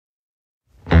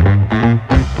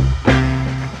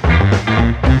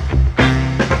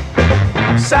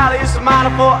a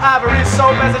model for Ivory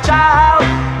soap as a child.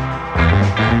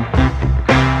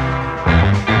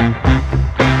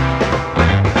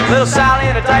 Little Sally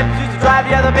in her diapers used to drive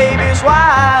the other babies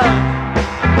wild.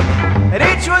 And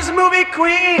each was a movie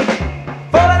queen,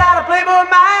 pulling out a Playboy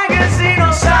magazine.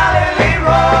 Oh, Sally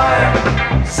Leroy,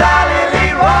 Sally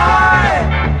Leroy,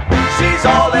 she's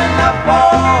old enough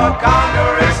for a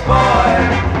Congress boy.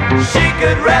 She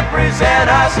could represent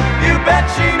us, you bet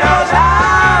she knows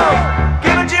how.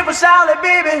 Give a cheer for Sally,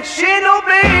 baby, she ain't no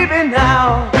baby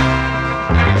now.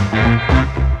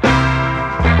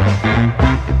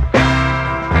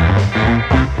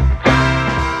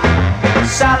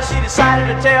 Sally, she decided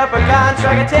to tear up her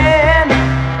contract at 10.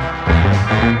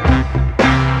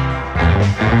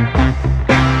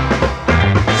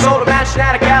 Sold a mansion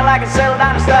and a Cadillac and settled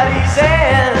down to studies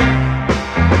in.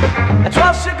 At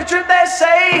 12 took a trip, they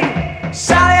say.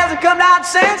 Sally hasn't come down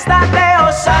since that day. Oh,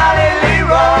 Sally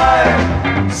Leroy,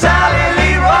 Sally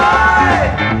Leroy,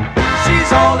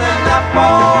 she's old enough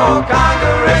for a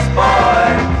Congress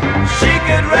boy. She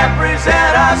could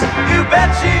represent us, you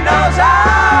bet she knows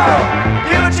how.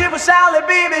 Give a cheer for Sally,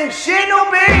 baby, she ain't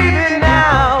no baby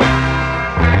now.